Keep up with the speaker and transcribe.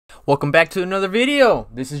Welcome back to another video.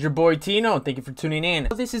 This is your boy Tino. Thank you for tuning in.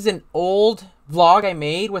 This is an old vlog I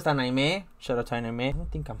made with Anayme. Shout out to Anayme. I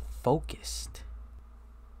don't think I'm focused.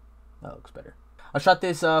 That looks better. I shot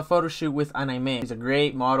this photo shoot with Anayme. She's a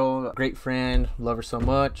great model, a great friend. Love her so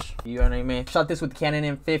much. You, Anayme. Shot this with the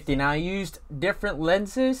Canon M50. Now I used different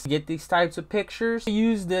lenses to get these types of pictures. I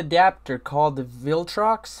used the adapter called the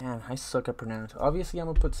Viltrox. Man, I suck at pronouncing. Obviously, I'm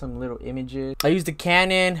gonna put some little images. I used the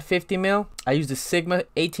Canon 50mm. I used the Sigma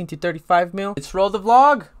 18 to 35mm. Let's roll the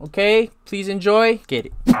vlog, okay? Please enjoy. Get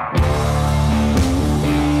it.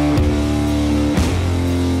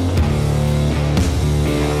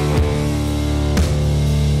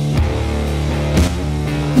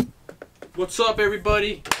 What's up,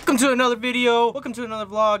 everybody? Welcome to another video. Welcome to another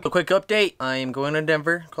vlog. A quick update. I am going to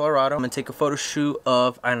Denver, Colorado. I'm gonna take a photo shoot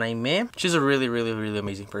of Anayme. She's a really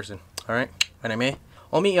amazing person. All right, Anayme.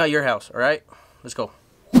 I'll meet you at your house. All right, let's go.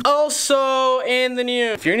 Also, in the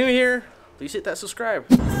news, if you're new here, please hit that subscribe.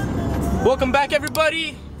 Welcome back,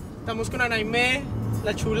 everybody. Estamos con Anayme,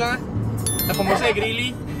 la chula, la famosa de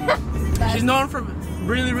Grilly. She's known for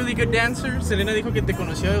really good dancer. Selena dijo que te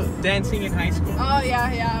conoció dancing in high school. Oh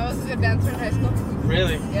yeah, I was a good dancer in high school.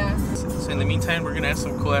 Really? Yeah. So in the meantime, we're gonna ask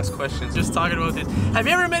some cool ass questions. Just talking about this. Have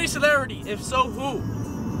you ever met a celebrity? If so, who?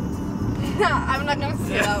 I'm not gonna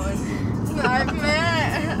say that one. No,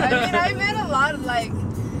 I've met a lot of like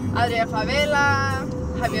Adriana Favela,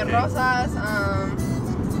 Javier Rosas,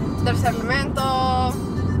 Tercer Elemento.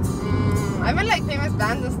 I met like famous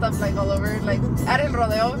bands and stuff like all over, like at El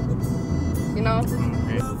Rodeo. You know?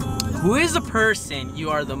 Who is the person you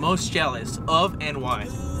are the most jealous of and why?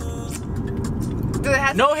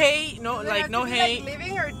 No hate, no like no hate. Like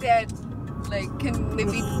living or dead? Like can they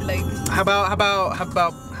be like? How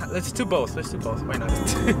about? Let's do both. Why not?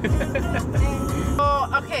 Oh,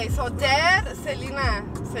 okay. So dead, Selena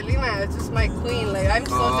is just my queen. Like I'm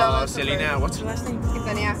so jealous. Selena, of her. what's her last name?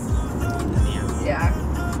 Quintanilla. Yeah,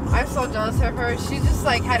 I'm so jealous of her. She just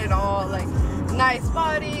like had it all. Like nice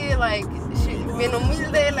body, like. Bien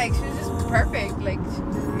humilde, like she was just perfect. Like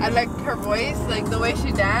I liked her voice, like the way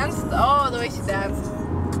she danced. Oh, the way she danced,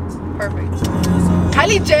 perfect.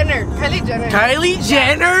 Kylie Jenner. Kylie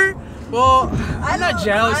Jenner? Well, I'm not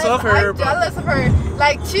jealous of her. I'm jealous of her.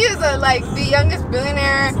 Like she is the youngest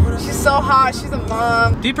billionaire. She's so hot. She's a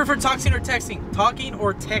mom. Do you prefer talking or texting? Talking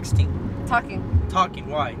or texting? Talking.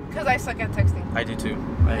 Why? Because I suck at texting. I do too.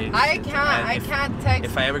 I can't text.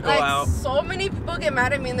 If I ever go like, out, so many people get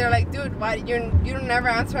mad at me and they're like, dude, why you don't never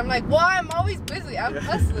answer? I'm like, well, I'm always busy. I'm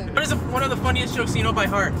hustling. What is one of the funniest jokes you know by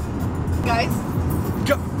heart? Guys.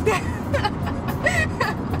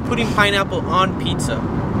 Putting pineapple on pizza.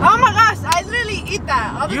 Oh my gosh, I literally eat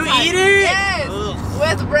that all the time. You eat it? Yes. Ugh.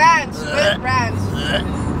 With ranch.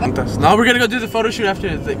 Now we're gonna go do the photo shoot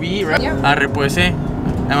after we eat, right? Yep. Arre pues, ya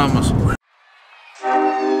vamos.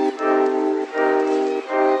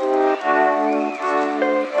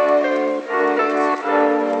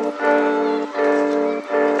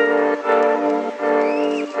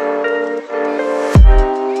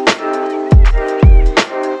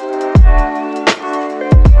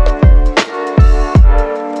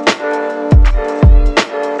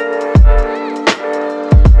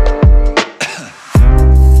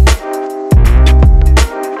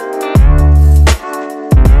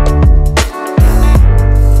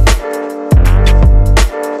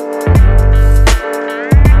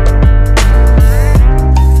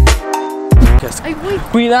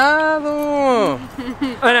 ¡Cuidado!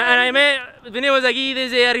 Anayme, venimos aquí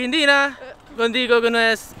desde Argentina, contigo con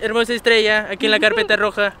una hermosa estrella aquí en la carpeta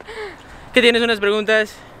roja. ¿Qué tienes unas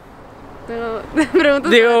preguntas? Tengo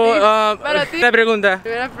preguntas para ti. Una pregunta.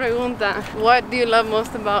 Primera pregunta. What do you love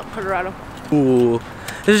most about Colorado? Yo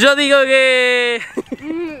digo que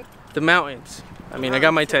the mountains. I mean, I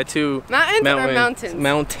got my tattoo. Mountains or mountains?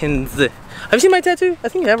 Mountains. Have you seen my tattoo? I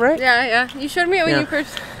think you have, right? Yeah. You showed me it when you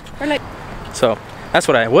first were like. So, that's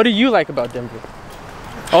what do you like about Denver?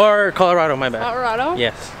 Or Colorado, my bad. Colorado?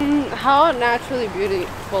 Yes. How naturally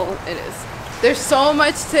beautiful it is. There's so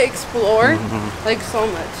much to explore. Like, so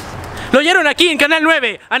much. Lo oyeron aquí en Canal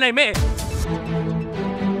 9, Anayme.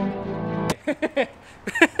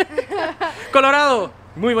 Colorado,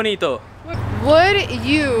 muy bonito. Would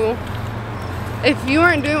you, if you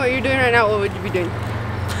weren't doing what you're doing right now, what would you be doing?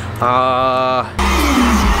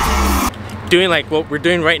 Doing like what we're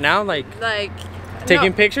doing right now, like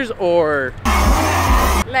taking pictures, or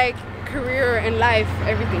like career and life,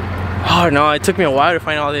 everything. Oh no, it took me a while to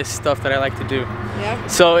find all this stuff that I like to do. Yeah.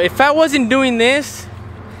 So if I wasn't doing this,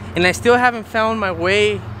 and I still haven't found my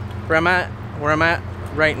way where I'm at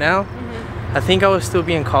right now, I think I would still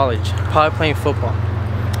be in college, probably playing football.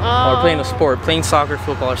 or playing a sport, playing soccer,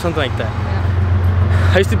 football, or something like that.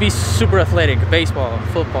 I used to be super athletic, baseball,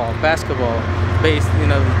 football, basketball, you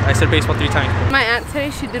know, I said baseball 3 times. My aunt today,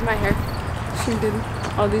 she did my hair. She did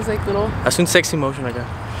all these like little... That's one sexy motion I got.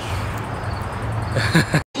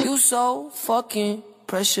 You so fucking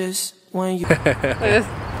precious when you... Because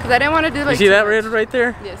I didn't want to do like... You see that right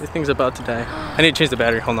there? Yes. This thing's about to die. I need to change the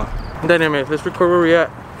battery, hold on. Dynamic, let's record where we at.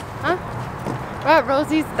 Huh? We're at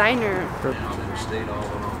Rosie's Diner.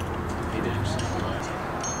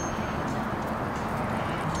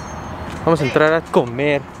 Vamos a entrar a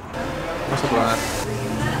comer. Vamos a probar.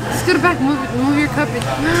 Just go back, move your cup. This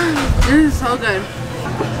is so good.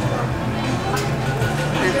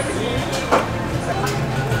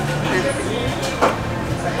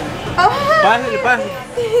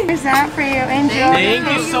 Here's that for you. Enjoy. Thank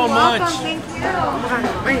you so much. Thank you.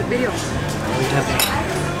 Wait, video. A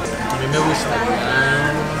mí me gusta.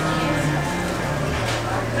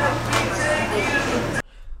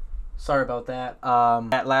 Sorry about that.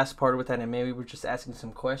 That last part with Anayme, we were just asking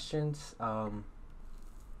some questions.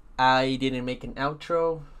 I didn't make an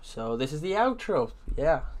outro, so this is the outro.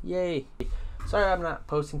 Yeah, yay. Sorry I'm not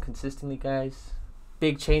posting consistently, guys.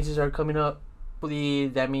 Big changes are coming up. Hopefully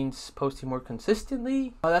that means posting more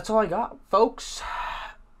consistently. That's all I got, folks.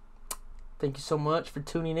 Thank you so much for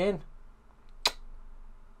tuning in.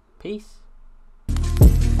 Peace.